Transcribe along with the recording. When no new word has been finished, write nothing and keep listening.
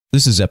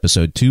This is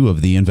episode 2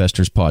 of the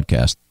Investors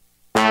Podcast.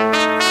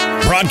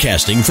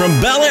 Broadcasting from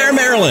Bel Air,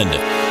 Maryland,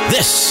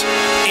 this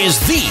is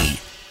the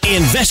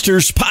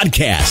Investors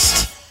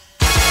Podcast.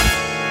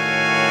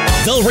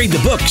 They'll read the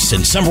books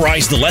and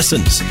summarize the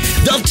lessons.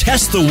 They'll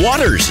test the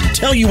waters and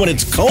tell you when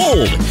it's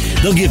cold.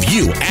 They'll give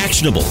you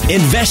actionable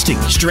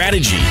investing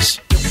strategies.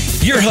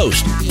 Your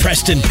host,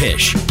 Preston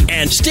Pish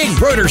and Stig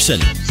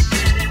Brodersen.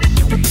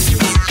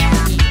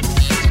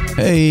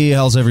 Hey,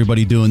 how's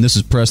everybody doing? This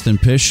is Preston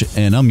Pish,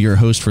 and I'm your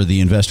host for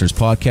the Investors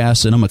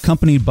Podcast, and I'm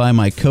accompanied by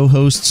my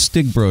co-host,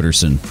 Stig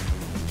Brodersen.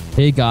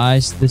 Hey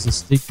guys, this is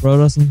Stig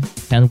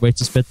Brodersen. Can't wait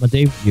to spend my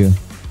day with you.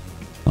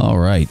 All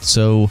right,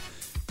 so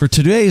for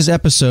today's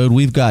episode,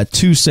 we've got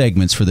 2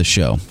 segments for the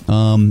show.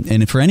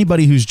 And for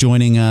anybody who's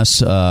joining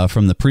us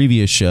from the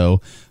previous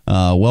show,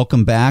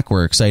 welcome back.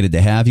 We're excited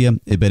to have you.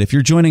 But if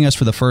you're joining us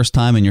for the first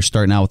time and you're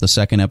starting out with the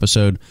second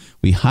episode,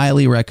 we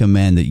highly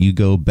recommend that you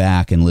go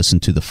back and listen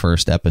to the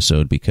first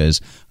episode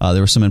because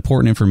there was some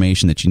important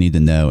information that you need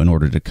to know in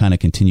order to kind of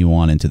continue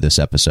on into this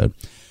episode.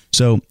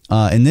 So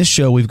in this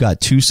show, we've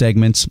got 2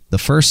 segments. The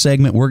first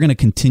segment, we're going to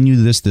continue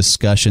this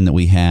discussion that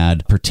we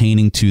had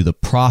pertaining to the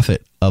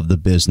profit of the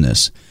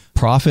business.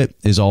 Profit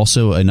is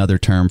also another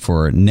term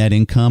for net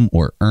income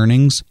or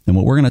earnings. And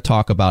what we're going to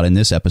talk about in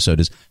this episode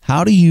is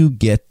how do you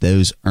get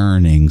those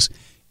earnings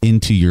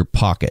into your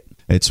pocket?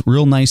 It's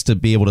real nice to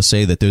be able to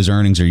say that those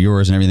earnings are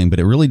yours and everything, but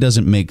it really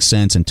doesn't make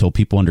sense until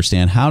people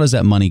understand how does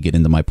that money get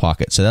into my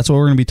pocket. So that's what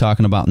we're going to be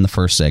talking about in the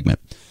first segment.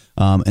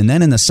 And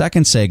then in the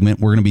second segment,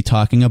 we're going to be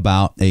talking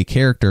about a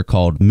character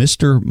called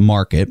Mr.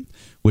 Market,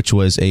 which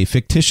was a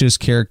fictitious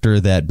character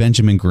that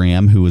Benjamin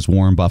Graham, who was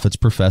Warren Buffett's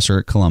professor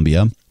at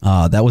Columbia,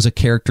 that was a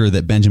character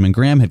that Benjamin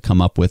Graham had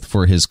come up with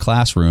for his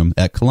classroom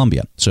at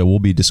Columbia. So we'll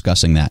be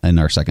discussing that in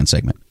our second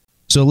segment.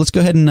 So let's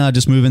go ahead and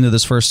just move into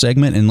this first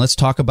segment, and let's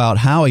talk about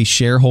how a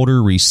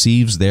shareholder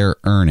receives their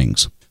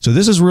earnings. So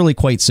this is really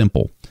quite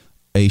simple.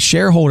 A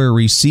shareholder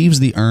receives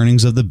the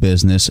earnings of the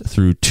business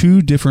through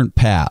 2 different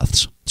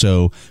paths.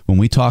 So when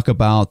we talk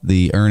about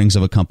the earnings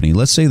of a company,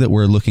 let's say that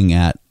we're looking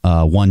at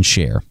 1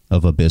 share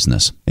of a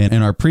business. And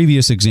in our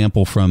previous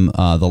example from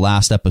the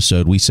last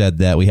episode, we said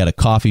that we had a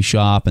coffee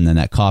shop, and then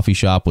that coffee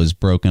shop was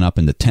broken up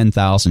into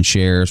 10,000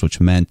 shares, which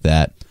meant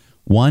that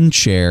 1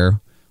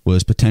 share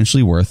was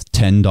potentially worth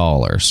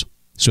 $10.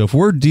 So if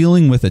we're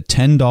dealing with a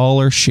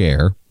 $10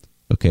 share,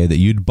 okay, that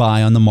you'd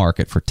buy on the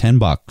market for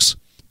 $10,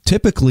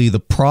 typically the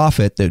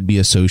profit that would be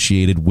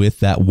associated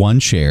with that 1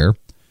 share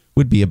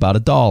would be about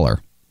 $1.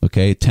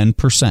 Okay,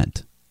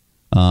 10%.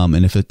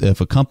 And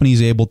if a company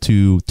is able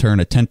to turn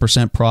a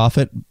 10%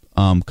 profit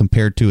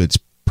compared to its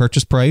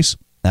purchase price,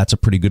 that's a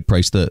pretty good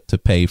price to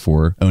pay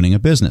for owning a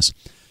business.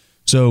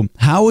 So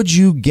how would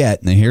you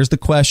get, now here's the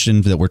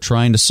question that we're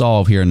trying to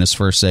solve here in this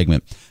first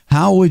segment,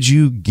 how would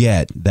you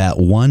get that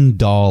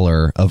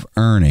 $1 of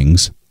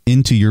earnings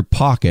into your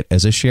pocket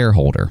as a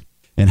shareholder?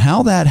 And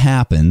how that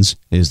happens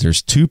is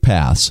there's 2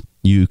 paths.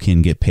 You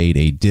can get paid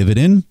a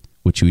dividend,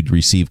 which you would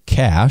receive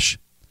cash,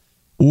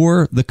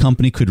 or the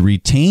company could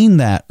retain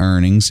that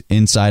earnings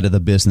inside of the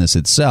business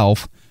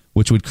itself,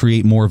 which would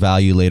create more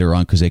value later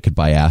on because they could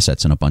buy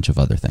assets and a bunch of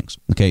other things.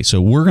 Okay,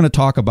 so we're going to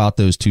talk about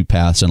those 2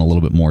 paths in a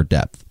little bit more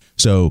depth.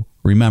 So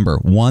remember,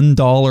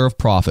 $1 of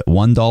profit,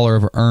 $1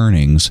 of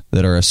earnings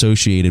that are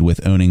associated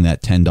with owning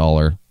that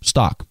 $10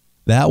 stock.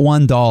 That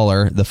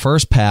 $1, the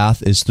first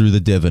path is through the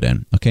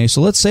dividend. Okay,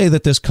 so let's say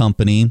that this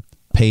company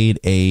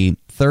paid a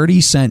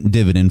 30-cent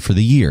dividend for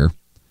the year.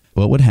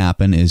 What would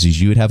happen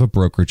is you would have a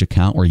brokerage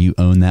account where you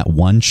own that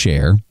 1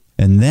 share,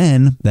 and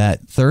then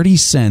that 30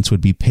 cents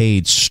would be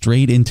paid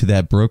straight into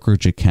that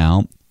brokerage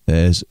account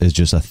as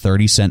just a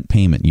 30-cent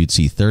payment. You'd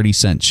see 30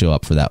 cents show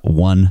up for that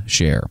 1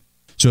 share.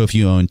 So if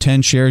you own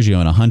 10 shares, you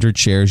own 100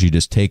 shares, you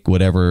just take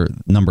whatever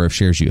number of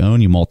shares you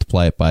own, you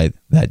multiply it by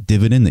that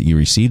dividend that you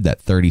received,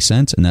 that 30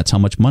 cents, and that's how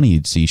much money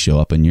you'd see show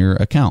up in your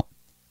account.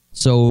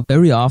 So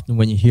very often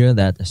when you hear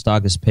that a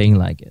stock is paying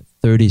like a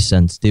 30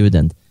 cents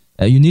dividend,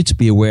 you need to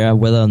be aware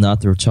whether or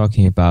not they're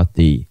talking about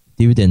the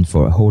dividend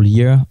for a whole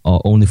year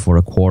or only for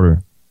a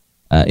quarter.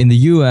 In the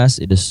U.S.,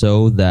 it is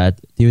so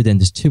that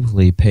dividend is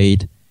typically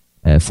paid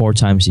 4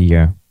 times a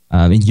year.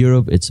 In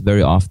Europe, it's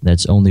very often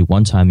that's only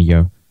 1 time a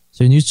year.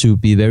 So you need to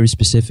be very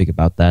specific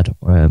about that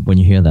when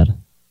you hear that.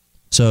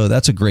 So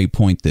that's a great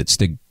point that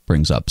Stig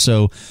brings up.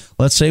 So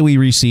let's say we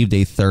received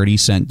a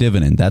 30-cent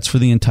dividend. That's for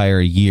the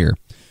entire year.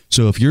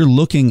 So if you're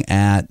looking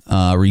at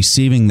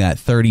receiving that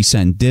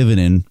 30-cent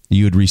dividend,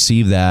 you would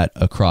receive that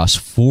across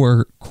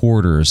 4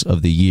 quarters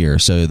of the year.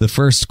 So the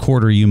first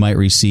quarter, you might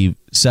receive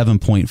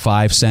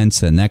 7.5 cents.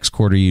 The next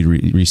quarter,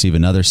 you'd receive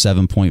another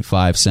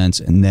 7.5 cents.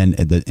 And then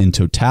in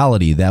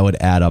totality, that would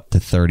add up to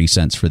 30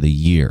 cents for the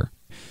year.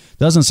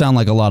 Doesn't sound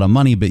like a lot of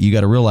money, but you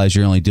got to realize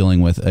you're only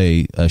dealing with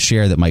a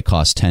share that might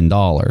cost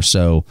 $10.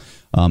 So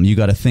you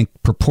got to think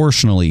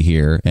proportionally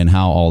here and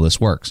how all this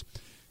works.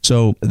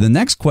 So the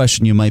next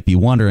question you might be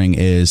wondering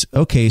is,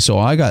 okay, so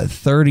I got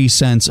 30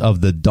 cents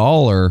of the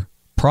dollar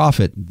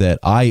profit that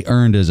I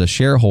earned as a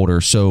shareholder.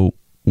 So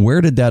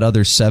where did that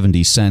other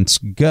 70 cents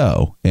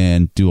go?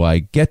 And do I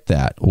get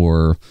that?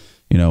 Or,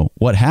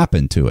 what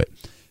happened to it?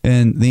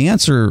 And the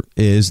answer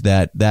is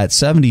that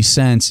 70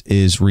 cents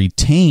is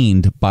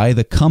retained by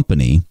the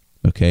company,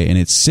 okay, and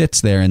it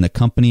sits there in the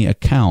company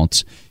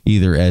accounts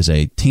either as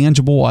a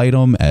tangible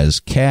item,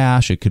 as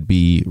cash. It could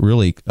be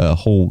really a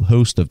whole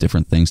host of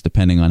different things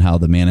depending on how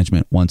the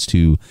management wants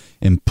to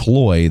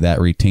employ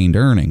that retained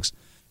earnings.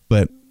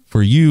 But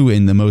for you,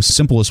 in the most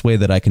simplest way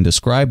that I can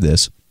describe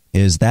this,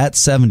 is that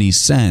 70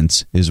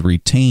 cents is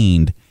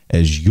retained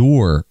as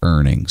your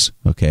earnings,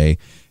 okay?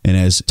 And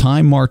as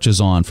time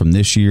marches on from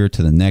this year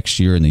to the next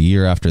year and the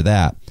year after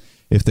that,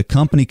 if the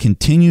company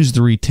continues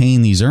to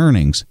retain these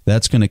earnings,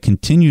 that's going to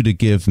continue to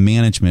give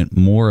management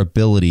more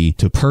ability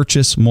to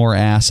purchase more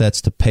assets,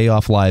 to pay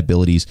off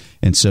liabilities,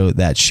 and so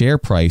that share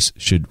price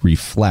should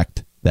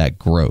reflect that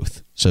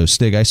growth. So,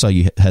 Stig, I saw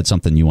you had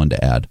something you wanted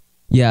to add.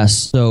 Yeah,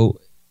 so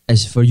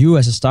as for you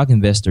as a stock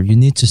investor, you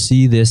need to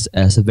see this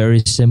as a very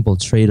simple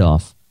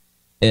trade-off.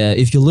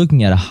 If you're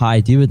looking at a high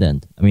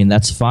dividend,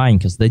 that's fine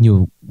because then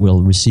you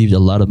will receive a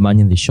lot of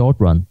money in the short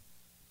run.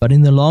 But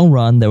in the long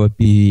run, there would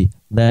be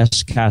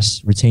less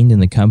cash retained in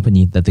the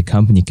company that the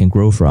company can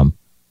grow from.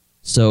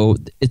 So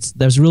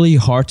there's really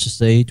hard to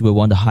say, do I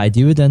want a high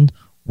dividend?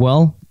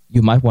 Well,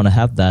 you might want to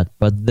have that,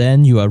 but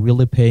then you are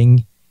really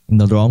paying in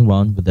the long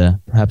run with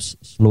a perhaps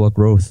slower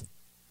growth.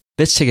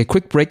 Let's take a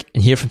quick break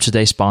and hear from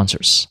today's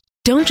sponsors.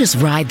 Don't just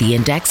ride the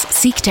index,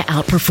 seek to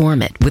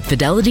outperform it with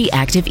Fidelity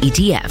Active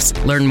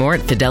ETFs. Learn more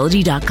at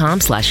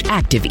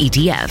fidelity.com/active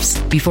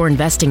ETFs. Before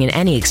investing in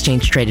any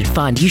exchange-traded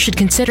fund, you should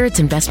consider its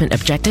investment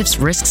objectives,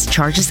 risks,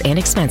 charges, and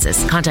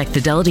expenses. Contact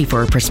Fidelity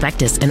for a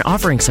prospectus, an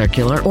offering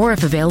circular, or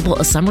if available,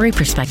 a summary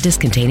prospectus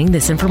containing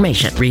this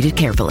information. Read it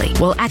carefully.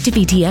 While active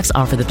ETFs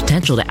offer the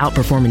potential to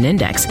outperform an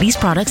index, these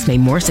products may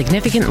more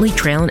significantly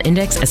trail an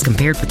index as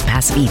compared with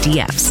passive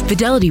ETFs.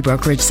 Fidelity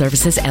Brokerage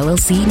Services,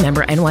 LLC,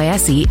 member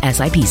NYSE,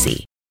 SIPC.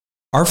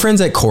 Our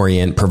friends at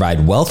Corient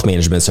provide wealth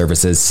management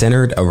services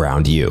centered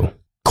around you.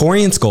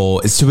 Corient's goal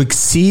is to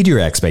exceed your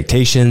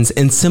expectations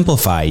and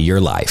simplify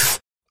your life.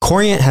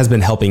 Corient has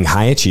been helping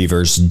high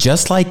achievers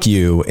just like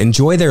you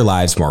enjoy their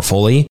lives more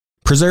fully,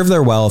 preserve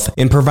their wealth,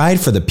 and provide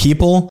for the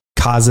people,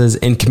 causes,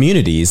 and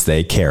communities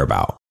they care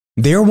about.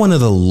 They're one of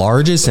the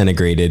largest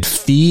integrated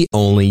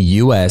fee-only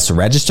U.S.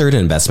 registered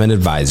investment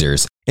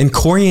advisors, and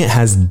Corient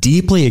has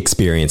deeply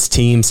experienced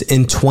teams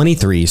in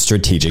 23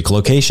 strategic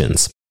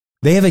locations.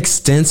 They have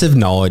extensive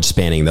knowledge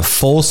spanning the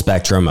full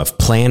spectrum of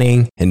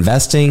planning,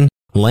 investing,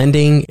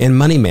 lending, and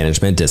money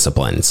management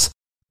disciplines.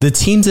 The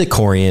teams at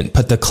Corient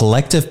put the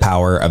collective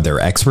power of their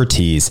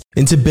expertise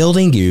into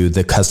building you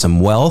the custom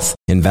wealth,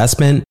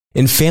 investment,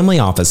 and family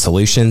office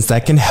solutions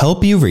that can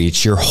help you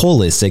reach your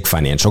holistic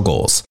financial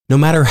goals, no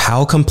matter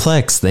how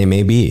complex they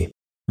may be.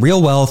 Real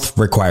wealth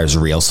requires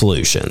real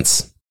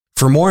solutions.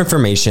 For more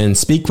information,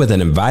 speak with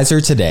an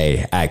advisor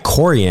today at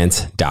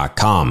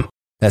Corient.com.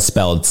 That's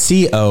spelled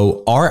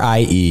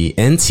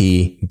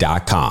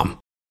Corient.com.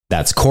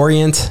 That's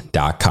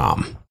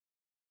Corient.com.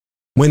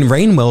 When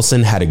Rainn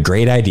Wilson had a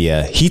great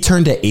idea, he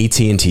turned to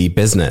AT&T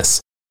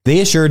Business. They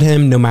assured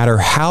him no matter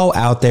how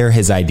out there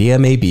his idea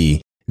may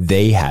be,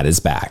 they had his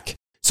back.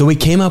 So he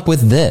came up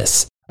with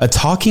this, a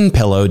talking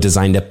pillow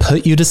designed to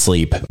put you to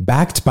sleep,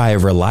 backed by a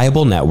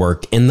reliable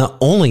network and the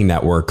only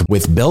network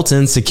with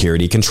built-in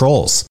security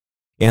controls.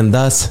 And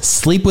thus,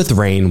 Sleep with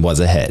Rainn was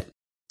a hit.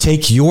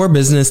 Take your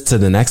business to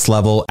the next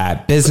level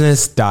at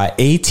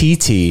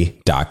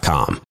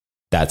business.att.com.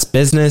 That's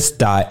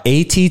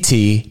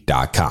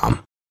business.att.com.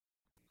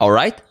 All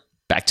right,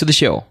 back to the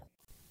show.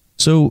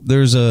 So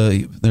there's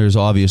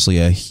obviously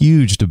a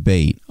huge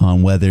debate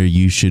on whether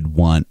you should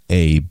want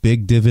a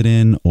big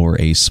dividend or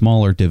a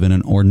smaller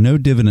dividend or no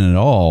dividend at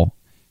all.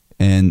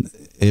 And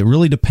it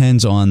really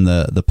depends on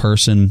the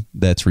person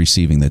that's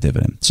receiving the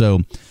dividend.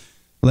 So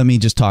let me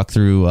just talk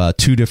through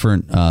two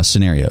different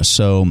scenarios.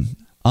 So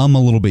I'm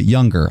a little bit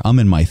younger. I'm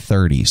in my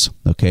 30s.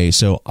 Okay.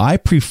 So I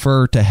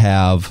prefer to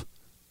have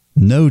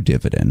no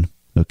dividend.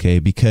 Okay.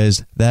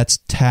 Because that's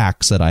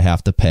tax that I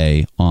have to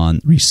pay on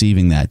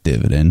receiving that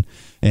dividend.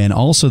 And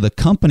also the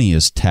company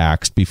is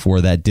taxed before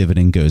that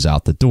dividend goes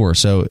out the door.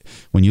 So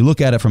when you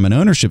look at it from an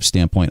ownership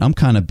standpoint, I'm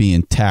kind of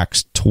being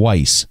taxed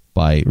twice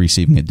by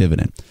receiving a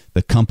dividend.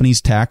 The company's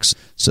tax,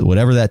 so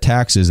whatever that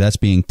tax is, that's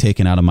being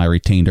taken out of my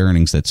retained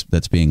earnings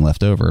that's being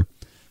left over.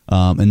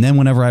 And then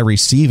whenever I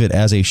receive it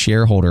as a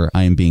shareholder,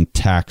 I am being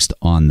taxed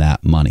on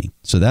that money.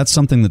 So that's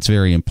something that's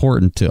very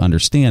important to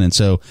understand. And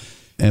so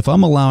if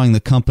I'm allowing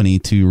the company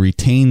to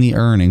retain the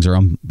earnings, or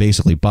I'm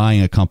basically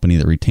buying a company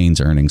that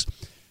retains earnings,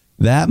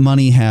 that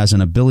money has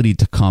an ability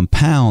to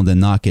compound and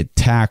not get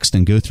taxed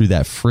and go through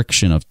that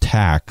friction of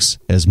tax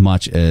as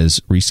much as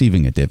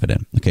receiving a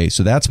dividend. Okay,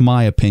 so that's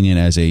my opinion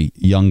as a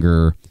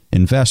younger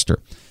investor.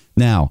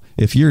 Now,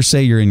 if you're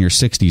in your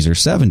 60s or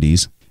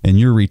 70s and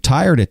you're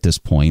retired at this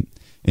point,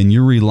 and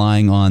you're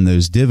relying on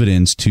those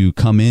dividends to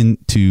come in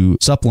to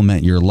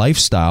supplement your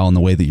lifestyle and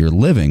the way that you're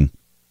living,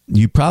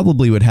 you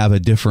probably would have a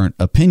different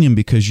opinion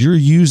because you're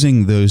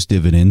using those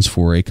dividends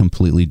for a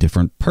completely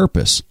different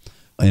purpose.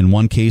 In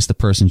one case, the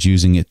person's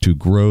using it to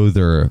grow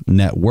their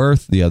net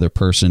worth. The other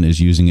person is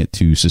using it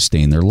to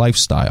sustain their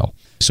lifestyle.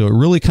 So it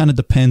really kind of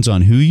depends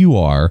on who you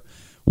are,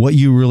 what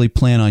you really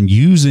plan on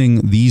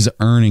using these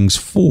earnings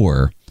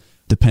for,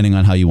 depending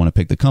on how you want to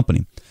pick the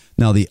company.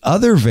 Now, the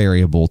other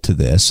variable to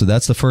this, so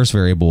that's the first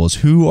variable, is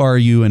who are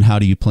you and how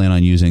do you plan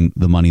on using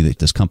the money that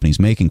this company's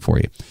making for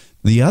you?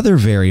 The other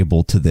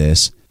variable to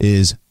this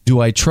is, do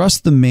I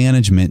trust the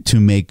management to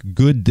make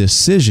good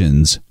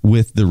decisions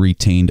with the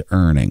retained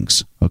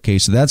earnings? Okay,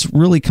 so that's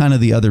really kind of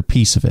the other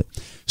piece of it.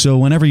 So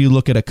whenever you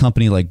look at a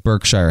company like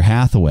Berkshire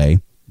Hathaway,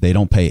 they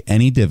don't pay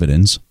any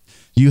dividends.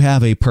 You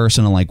have a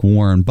person like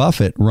Warren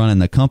Buffett running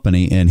the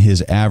company, and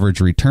his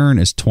average return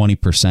is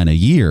 20% a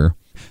year.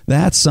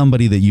 That's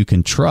somebody that you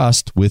can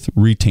trust with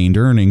retained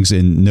earnings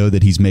and know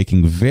that he's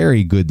making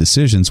very good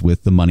decisions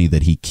with the money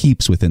that he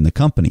keeps within the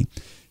company.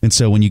 And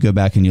so when you go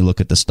back and you look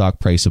at the stock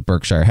price of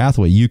Berkshire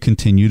Hathaway, you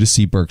continue to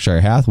see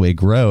Berkshire Hathaway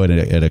grow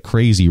at a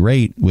crazy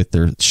rate with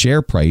their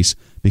share price,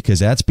 because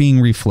that's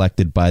being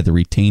reflected by the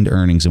retained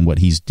earnings and what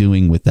he's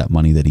doing with that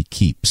money that he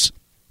keeps.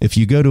 If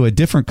you go to a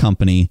different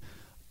company,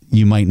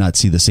 you might not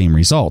see the same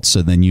results.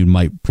 So then you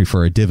might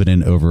prefer a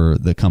dividend over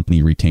the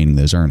company retaining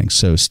those earnings.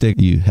 So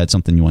Stig, you had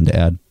something you wanted to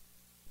add?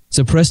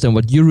 So Preston,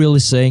 what you're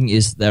really saying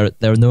is there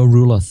are no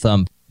rule of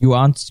thumb. You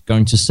aren't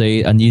going to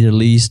say I need at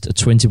least a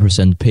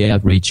 20% payout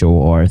ratio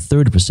or a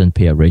 30%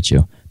 payout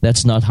ratio.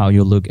 That's not how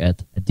you look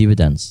at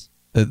dividends.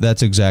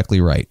 That's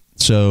exactly right.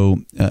 So,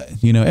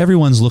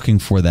 everyone's looking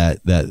for that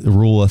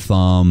rule of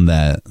thumb,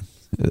 that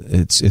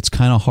it's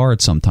kind of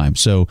hard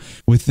sometimes. So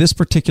with this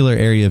particular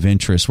area of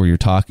interest where you're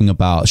talking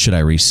about, should I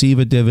receive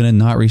a dividend,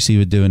 not receive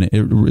a dividend,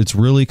 it's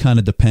really kind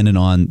of dependent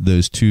on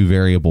those two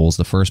variables.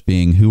 The first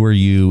being, who are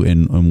you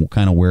and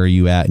kind of where are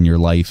you at in your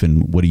life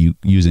and what are you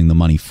using the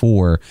money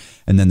for?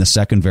 And then the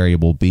second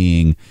variable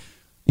being,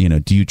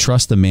 do you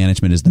trust the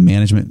management? Has the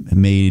management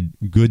made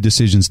good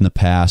decisions in the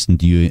past, and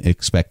do you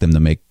expect them to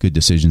make good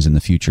decisions in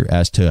the future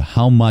as to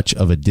how much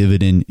of a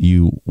dividend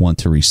you want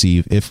to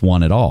receive, if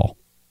one at all?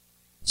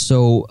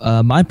 So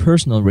my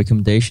personal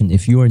recommendation,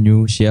 if you're a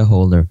new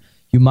shareholder,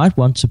 you might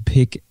want to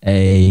pick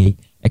a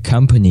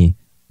company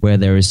where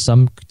there is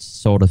some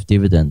sort of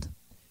dividend.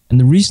 And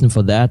the reason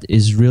for that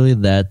is really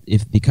that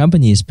if the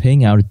company is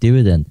paying out a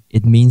dividend,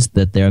 it means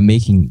that they're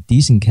making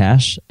decent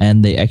cash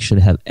and they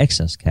actually have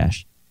excess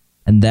cash.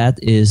 And that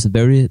is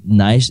very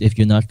nice if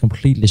you're not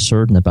completely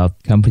certain about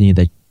the company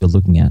that you're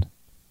looking at.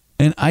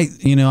 And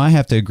I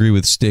have to agree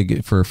with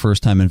Stig for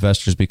first-time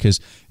investors, because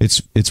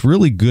it's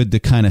really good to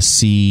kind of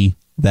see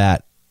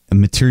that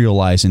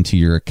materialize into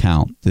your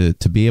account,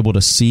 to be able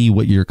to see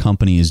what your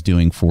company is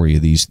doing for you,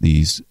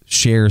 these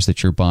shares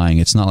that you're buying.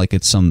 It's not like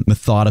it's some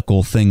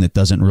methodical thing that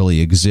doesn't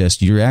really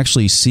exist. You're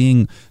actually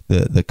seeing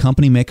the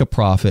company make a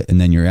profit, and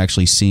then you're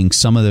actually seeing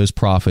some of those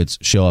profits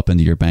show up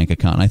into your bank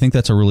account. And I think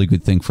that's a really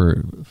good thing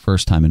for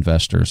first-time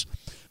investors.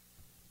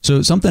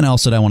 So something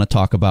else that I want to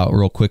talk about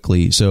real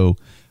quickly. So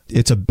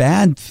it's a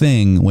bad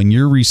thing when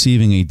you're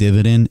receiving a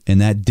dividend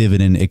and that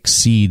dividend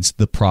exceeds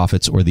the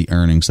profits or the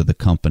earnings of the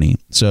company.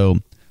 So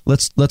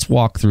let's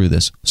walk through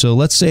this. So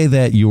let's say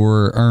that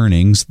your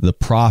earnings, the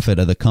profit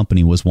of the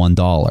company, was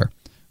 $1,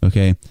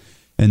 okay?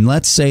 And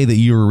let's say that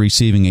you were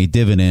receiving a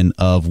dividend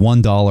of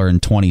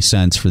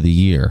 $1.20 for the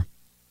year.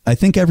 I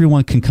think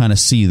everyone can kind of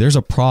see there's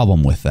a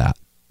problem with that.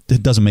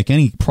 It doesn't make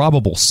any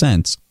probable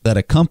sense that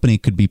a company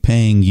could be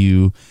paying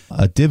you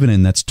a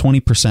dividend that's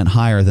 20%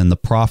 higher than the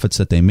profits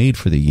that they made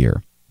for the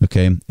year.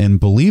 Okay. And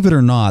believe it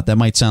or not, that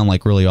might sound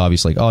like really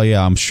obvious, like, oh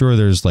yeah, I'm sure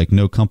there's like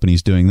no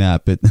companies doing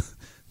that. But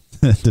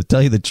to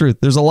tell you the truth,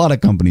 there's a lot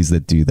of companies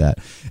that do that.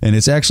 And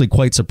it's actually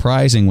quite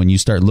surprising when you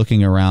start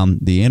looking around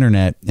the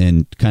internet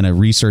and kind of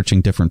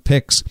researching different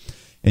picks,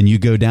 and you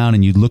go down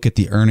and you look at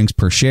the earnings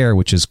per share,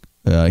 which is,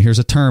 here's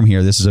a term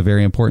here. This is a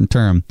very important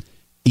term,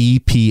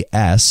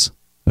 EPS.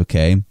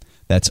 Okay,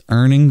 that's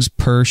earnings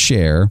per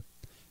share.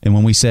 And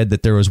when we said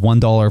that there was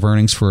 $1 of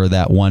earnings for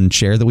that one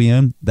share that we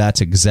own,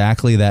 that's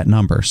exactly that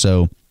number.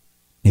 So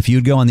if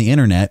you'd go on the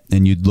internet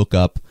and you'd look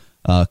up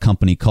a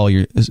company,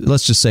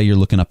 let's just say you're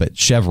looking up at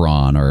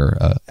Chevron or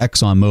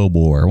ExxonMobil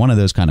or one of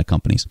those kind of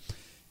companies,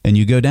 and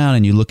you go down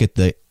and you look at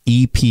the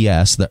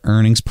EPS, the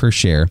earnings per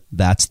share,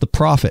 that's the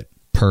profit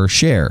per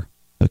share.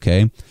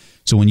 Okay,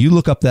 so when you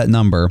look up that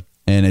number,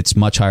 and it's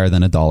much higher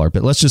than $1,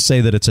 but let's just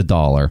say that it's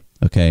 $1,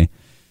 okay,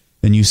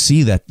 and you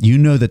see that, you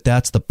know that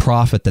that's the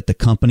profit that the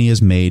company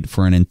has made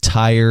for an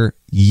entire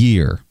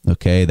year,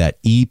 okay?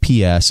 That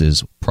EPS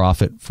is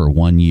profit for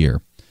 1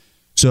 year.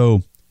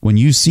 So when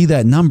you see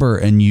that number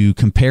and you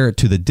compare it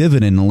to the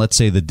dividend, and let's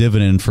say the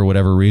dividend for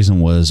whatever reason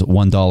was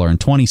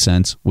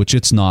 $1.20, which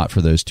it's not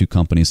for those two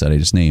companies that I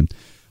just named,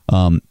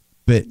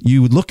 but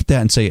you would look at that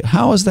and say,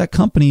 how is that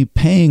company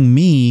paying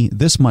me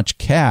this much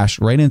cash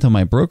right into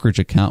my brokerage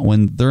account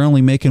when they're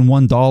only making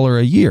 $1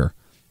 a year?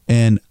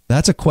 And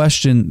that's a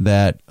question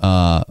that,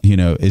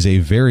 is a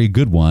very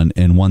good one,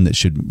 and one that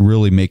should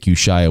really make you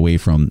shy away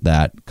from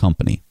that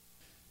company.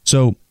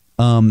 So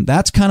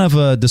that's kind of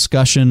a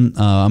discussion.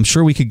 I'm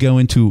sure we could go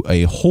into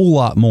a whole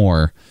lot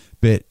more,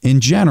 But in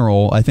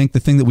general, I think the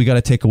thing that we got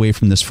to take away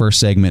from this first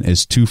segment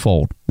is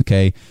twofold.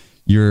 Okay.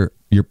 Your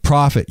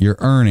profit, your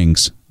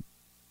earnings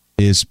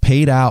is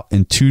paid out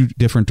in two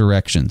different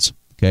directions.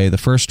 Okay. The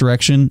first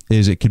direction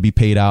is it could be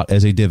paid out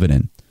as a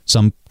dividend.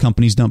 Some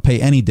companies don't pay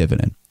any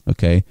dividend.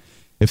 Okay.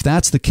 If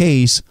that's the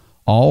case,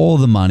 all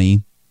the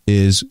money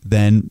is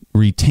then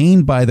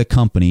retained by the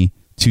company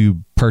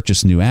to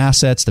purchase new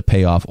assets, to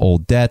pay off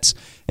old debts.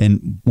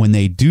 And when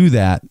they do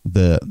that,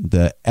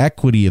 the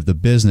equity of the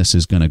business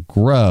is going to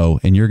grow,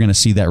 and you're going to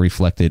see that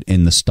reflected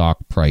in the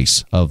stock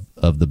price of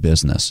the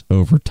business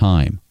over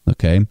time.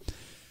 Okay.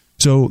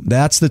 So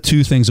that's the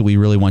two things that we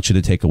really want you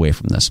to take away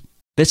from this.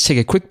 Let's take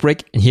a quick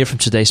break and hear from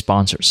today's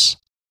sponsors.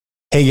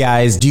 Hey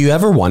guys, do you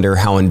ever wonder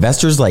how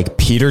investors like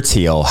Peter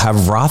Thiel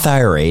have Roth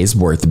IRAs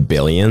worth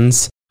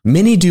billions?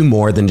 Many do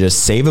more than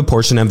just save a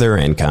portion of their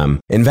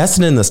income, invest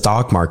it in the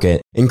stock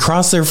market, and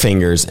cross their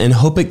fingers and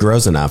hope it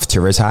grows enough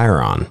to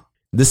retire on.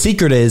 The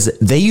secret is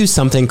they use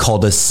something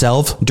called a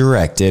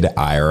self-directed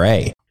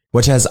IRA,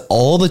 which has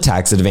all the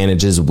tax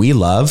advantages we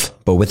love,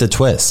 but with a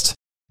twist.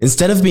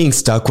 Instead of being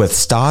stuck with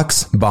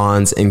stocks,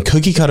 bonds, and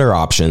cookie-cutter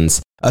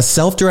options, a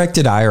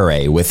self-directed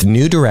IRA with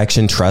New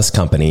Direction Trust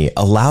Company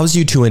allows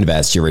you to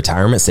invest your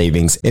retirement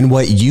savings in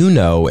what you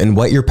know and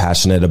what you're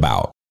passionate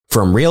about.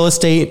 From real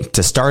estate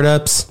to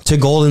startups to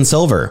gold and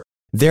silver,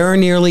 there are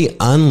nearly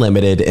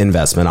unlimited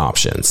investment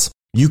options.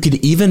 You could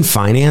even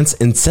finance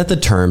and set the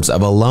terms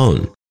of a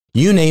loan.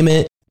 You name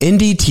it,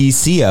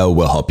 NDTCO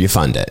will help you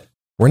fund it.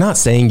 We're not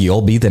saying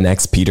you'll be the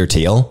next Peter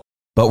Thiel,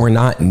 but we're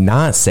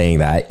not saying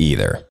that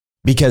either.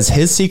 Because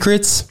his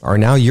secrets are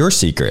now your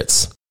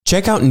secrets.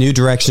 Check out New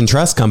Direction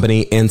Trust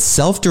Company and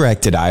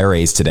self-directed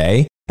IRAs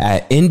today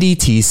at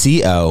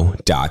ndtco.com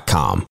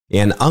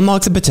and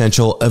unlock the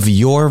potential of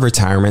your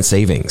retirement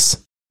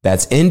savings.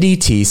 That's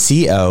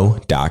ndtco.com.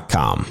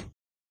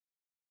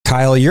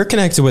 Kyle, you're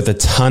connected with a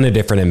ton of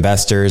different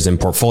investors and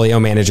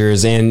portfolio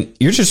managers, and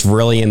you're just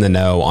really in the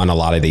know on a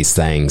lot of these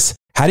things.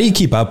 How do you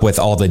keep up with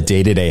all the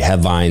day-to-day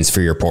headlines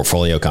for your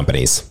portfolio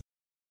companies?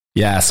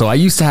 Yeah, so I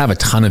used to have a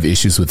ton of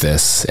issues with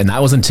this, and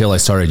that was until I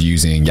started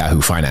using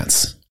Yahoo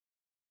Finance.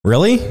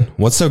 Really?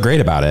 What's so great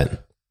about it?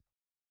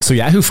 So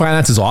Yahoo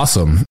Finance is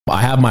awesome.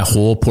 I have my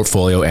whole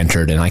portfolio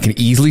entered, and I can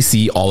easily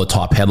see all the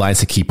top headlines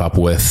to keep up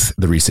with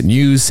the recent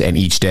news. And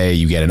each day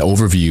you get an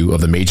overview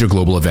of the major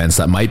global events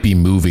that might be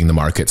moving the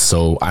market.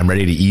 So I'm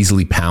ready to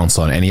easily pounce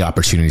on any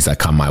opportunities that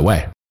come my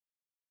way.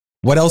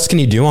 What else can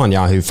you do on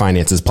Yahoo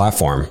Finance's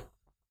platform?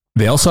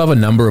 They also have a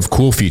number of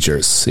cool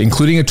features,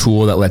 including a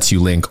tool that lets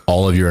you link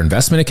all of your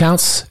investment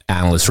accounts,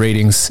 analyst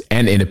ratings,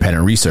 and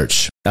independent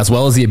research, as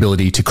well as the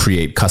ability to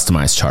create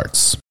customized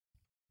charts.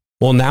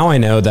 Well, now I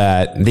know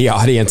that the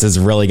audience is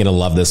really going to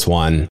love this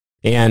one.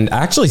 And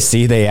I actually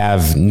see they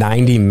have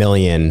 90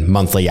 million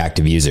monthly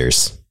active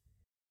users.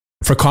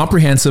 For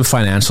comprehensive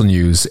financial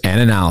news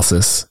and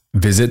analysis,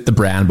 visit the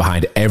brand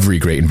behind every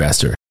great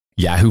investor,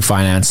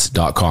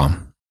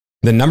 yahoofinance.com.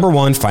 The number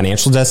one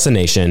financial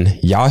destination,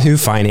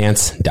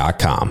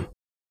 yahoofinance.com.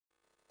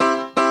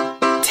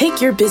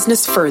 Take your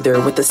business further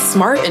with the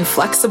smart and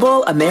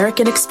flexible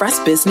American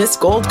Express Business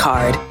Gold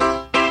Card.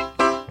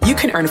 You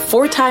can earn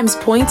 4 times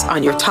points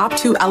on your top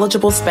 2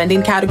 eligible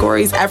spending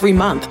categories every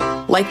month,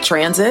 like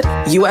transit,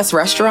 U.S.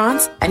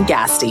 restaurants, and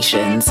gas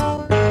stations.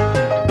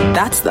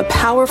 That's the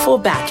powerful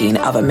backing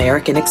of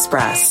American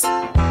Express.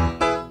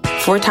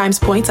 4 times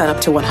points on up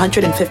to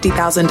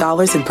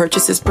 $150,000 in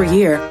purchases per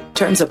year.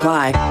 Terms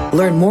apply.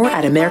 Learn more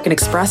at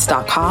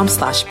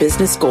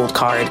americanexpress.com/business gold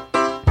card.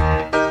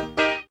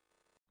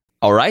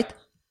 All right,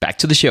 back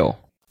to the show.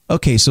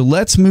 Okay, so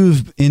let's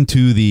move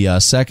into the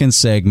second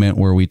segment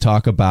where we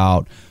talk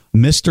about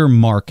Mr.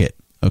 Market.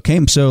 Okay,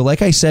 so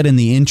like I said in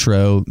the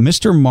intro,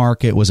 Mr.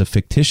 Market was a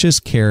fictitious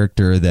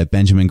character that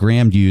Benjamin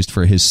Graham used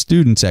for his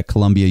students at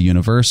Columbia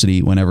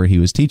University whenever he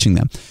was teaching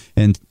them.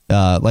 And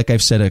like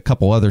I've said a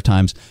couple other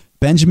times,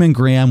 Benjamin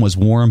Graham was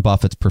Warren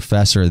Buffett's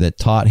professor that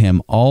taught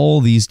him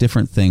all these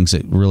different things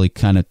that really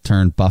kind of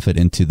turned Buffett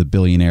into the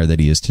billionaire that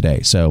he is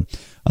today. So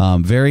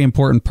very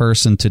important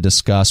person to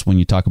discuss when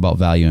you talk about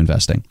value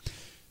investing.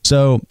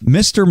 So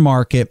Mr.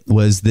 Market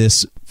was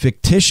this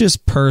fictitious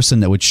person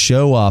that would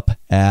show up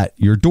at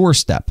your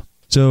doorstep.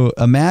 So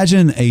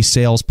imagine a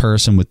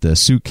salesperson with the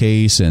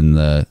suitcase and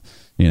the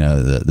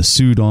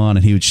suit on,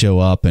 and he would show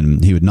up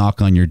and he would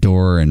knock on your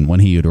door. And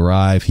when he would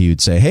arrive, he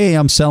would say, "Hey,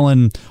 I'm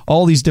selling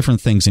all these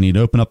different things." And he'd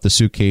open up the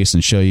suitcase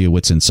and show you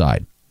what's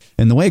inside.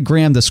 And the way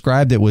Graham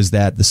described it was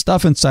that the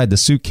stuff inside the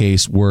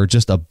suitcase were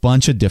just a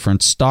bunch of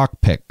different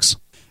stock picks.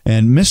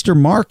 And Mr.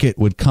 Market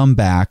would come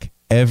back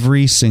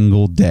every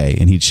single day,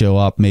 and he'd show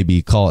up,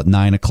 maybe call it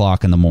 9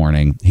 o'clock in the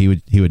morning. He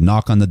would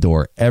knock on the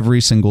door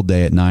every single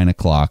day at 9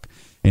 o'clock,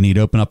 and he'd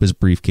open up his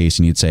briefcase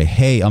and he'd say,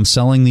 "Hey, I'm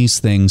selling these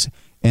things,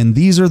 and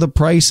these are the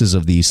prices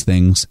of these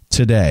things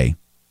today."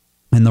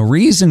 And the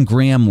reason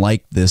Graham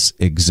liked this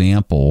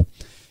example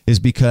is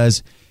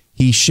because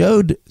he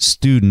showed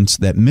students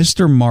that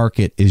Mr.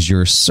 Market is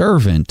your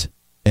servant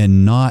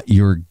and not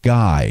your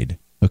guide.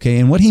 Okay,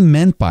 and what he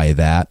meant by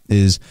that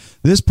is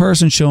this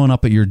person showing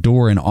up at your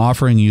door and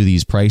offering you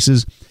these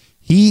prices,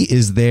 He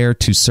is there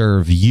to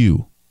serve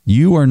you.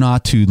 You are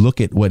not to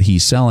look at what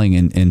he's selling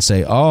and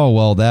say, oh,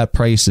 well, that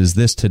price is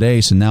this today,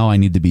 so now I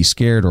need to be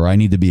scared or I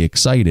need to be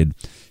excited.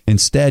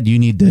 Instead, you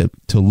need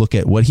to look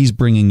at what he's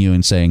bringing you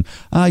and saying,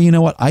 you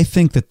know what, I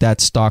think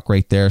that stock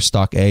right there,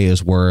 stock A,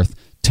 is worth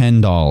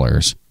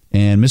 $10.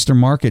 And Mr.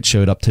 Market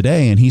showed up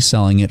today and he's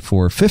selling it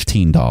for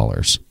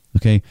 $15.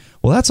 Okay,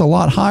 well, that's a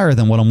lot higher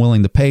than what I'm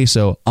willing to pay,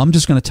 so I'm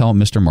just going to tell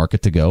Mr.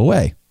 Market to go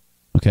away.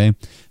 Okay,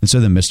 and so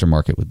then Mr.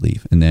 Market would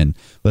leave. And then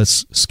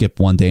let's skip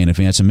one day in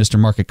advance, and Mr.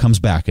 Market comes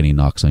back and he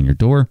knocks on your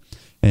door,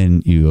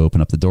 and you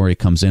open up the door. He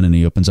comes in and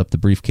he opens up the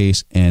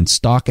briefcase, and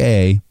stock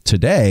A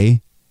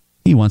today,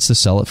 he wants to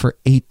sell it for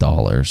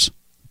 $8.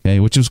 Okay,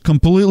 which is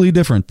completely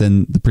different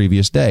than the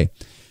previous day.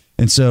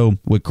 And so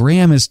what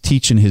Graham is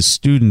teaching his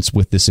students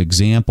with this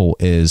example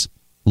is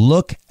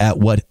look at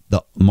what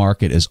the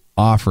market is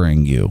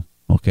offering you.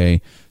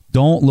 Okay,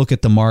 don't look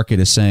at the market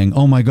as saying,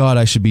 oh my God,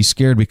 I should be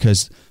scared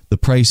because the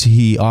price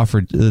he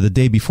offered the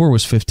day before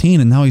was 15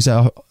 and now he's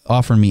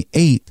offering me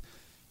 8.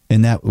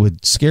 And that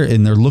would scare,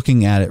 and they're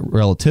looking at it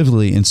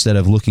relatively instead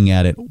of looking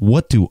at it,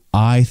 what do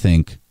I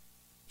think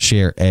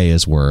share A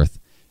is worth?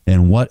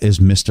 And what is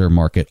Mr.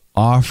 Market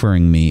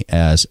offering me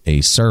as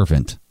a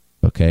servant?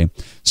 Okay,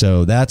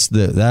 so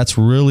that's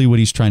really what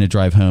he's trying to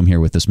drive home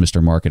here with this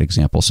Mr. Market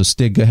example. So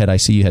Stig, go ahead. I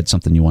see you had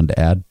something you wanted to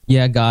add.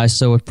 Yeah, guys.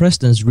 So what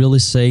Preston is really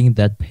saying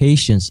that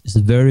patience is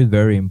very,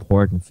 very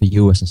important for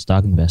you as a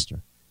stock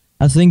investor.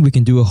 I think we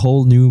can do a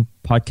whole new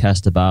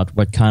podcast about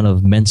what kind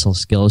of mental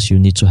skills you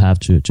need to have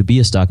to be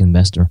a stock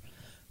investor.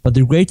 But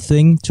the great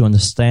thing to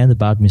understand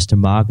about Mr.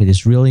 Market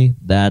is really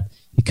that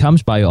he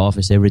comes by your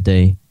office every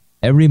day.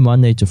 Every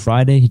Monday to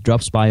Friday, he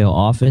drops by your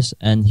office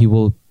and he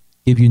will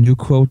give you new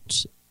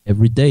quotes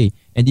every day,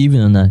 and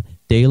even on a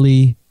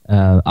daily,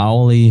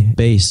 hourly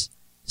base.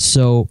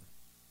 So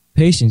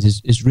patience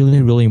is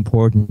really, really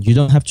important. You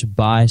don't have to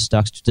buy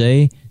stocks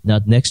today,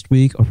 not next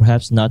week, or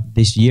perhaps not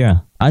this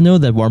year. I know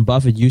that Warren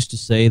Buffett used to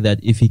say that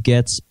if he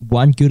gets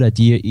one good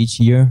idea each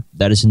year,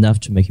 that is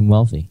enough to make him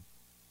wealthy.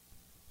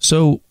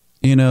 So,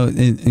 you know,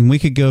 and we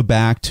could go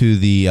back to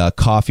the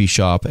coffee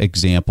shop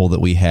example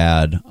that we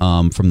had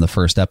from the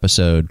first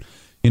episode.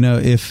 You know,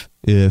 if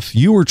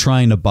you were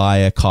trying to buy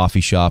a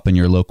coffee shop in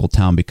your local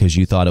town because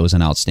you thought it was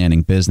an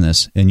outstanding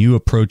business, and you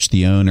approached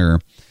the owner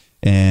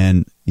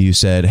and you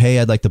said, hey,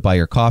 I'd like to buy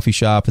your coffee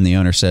shop, and the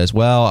owner says,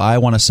 well, I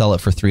want to sell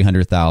it for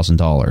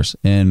 $300,000,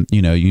 and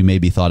you know, you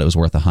maybe thought it was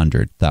worth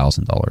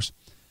 $100,000.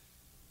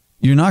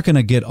 You're not going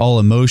to get all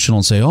emotional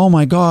and say, oh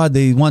my God,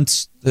 they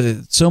want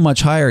so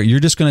much higher.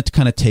 You're just going to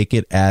kind of take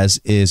it as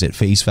is at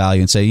face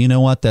value and say, you know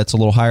what, that's a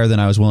little higher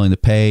than I was willing to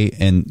pay,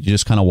 and you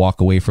just kind of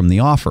walk away from the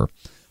offer.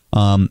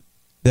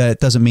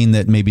 That doesn't mean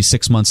that maybe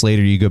 6 months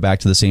later you go back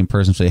to the same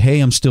person and say, hey,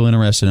 I'm still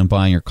interested in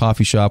buying your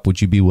coffee shop.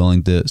 Would you be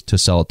willing to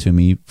sell it to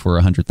me for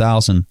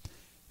 $100,000?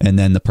 And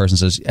then the person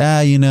says,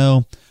 you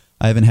know,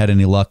 I haven't had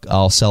any luck.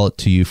 I'll sell it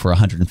to you for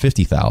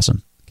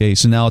 $150,000. Okay,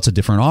 so now it's a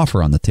different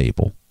offer on the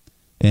table.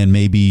 And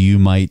maybe you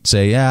might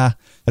say,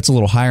 that's a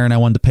little higher than I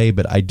wanted to pay,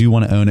 but I do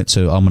want to own it,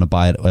 so I'm going to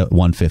buy it at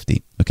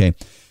 $150. Okay,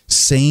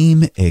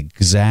 same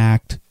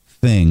exact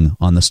thing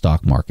on the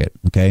stock market.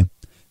 Okay.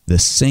 The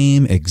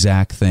same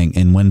exact thing.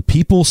 And when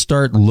people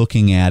start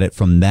looking at it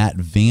from that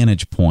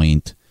vantage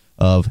point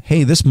of,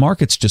 hey, this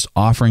market's just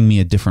offering me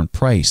a different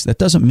price, that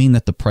doesn't mean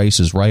that the price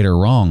is right or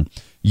wrong.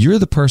 You're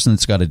the person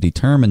that's got to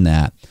determine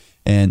that.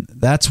 And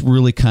that's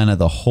really kind of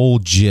the whole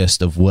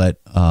gist of what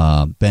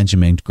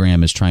Benjamin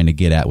Graham is trying to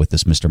get at with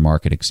this Mr.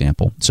 Market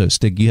example. So,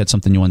 Stig, you had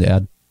something you wanted to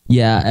add?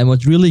 Yeah, and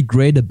what's really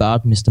great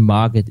about Mr.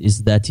 Market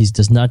is that he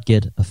does not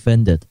get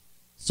offended.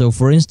 So,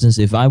 for instance,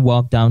 if I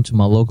walk down to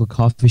my local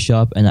coffee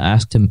shop and I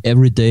asked him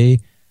every day,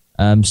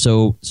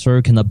 so,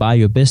 sir, can I buy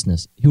your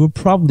business? He would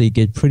probably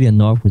get pretty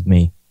annoyed with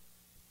me.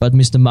 But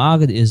Mr.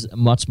 Market is a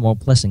much more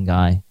pleasant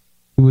guy.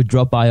 He would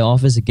drop by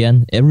office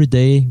again every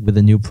day with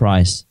a new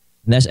price.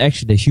 And that's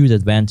actually a huge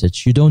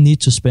advantage. You don't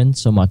need to spend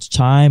so much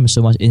time,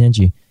 so much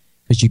energy,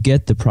 because you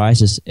get the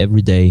prices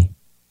every day.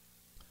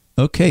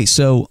 Okay,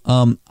 so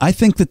I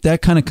think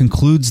that kind of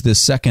concludes this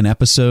second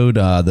episode.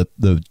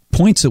 The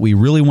points that we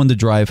really wanted to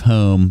drive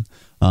home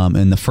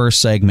in the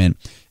first segment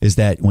is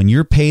that when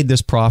you're paid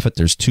this profit,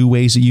 there's two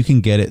ways that you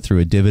can get it, through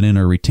a dividend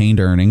or retained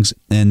earnings.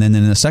 And then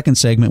in the second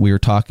segment, we were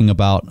talking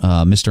about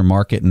Mr.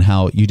 Market and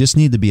how you just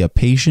need to be a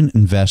patient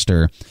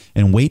investor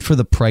and wait for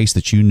the price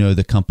that you know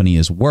the company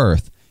is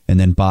worth, and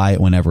then buy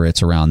it whenever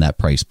it's around that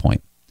price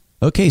point.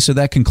 Okay, so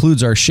that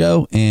concludes our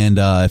show, and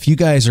if you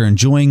guys are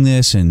enjoying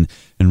this and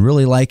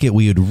really like it,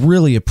 we would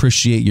really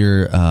appreciate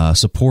your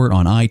support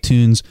on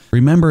iTunes.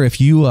 Remember, if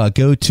you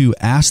go to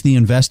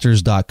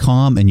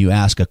AskTheInvestors.com and you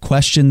ask a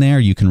question there,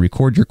 you can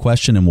record your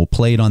question and we'll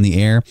play it on the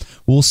air.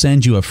 We'll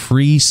send you a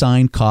free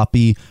signed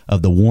copy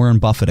of the Warren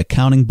Buffett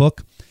accounting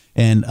book.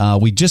 And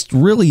we just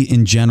really,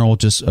 in general,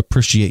 just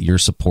appreciate your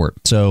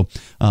support. So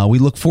we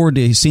look forward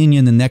to seeing you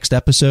in the next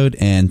episode,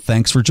 and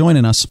thanks for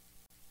joining us.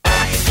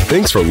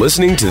 Thanks for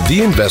listening to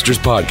The Investors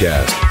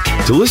Podcast.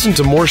 To listen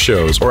to more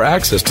shows or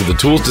access to the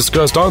tools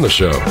discussed on the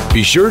show,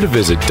 be sure to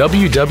visit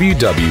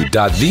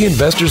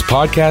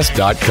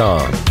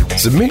www.theinvestorspodcast.com.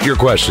 Submit your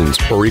questions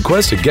or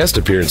request a guest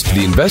appearance to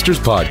the Investors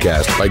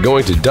Podcast by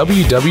going to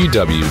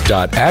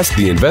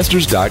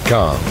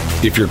www.asktheinvestors.com.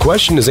 If your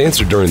question is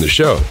answered during the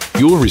show,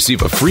 you will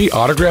receive a free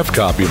autographed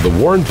copy of the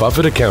Warren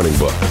Buffett Accounting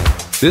Book.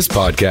 This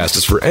podcast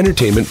is for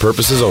entertainment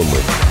purposes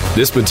only.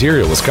 This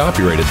material is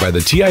copyrighted by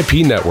the TIP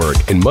Network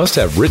and must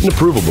have written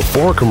approval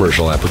before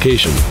commercial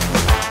application.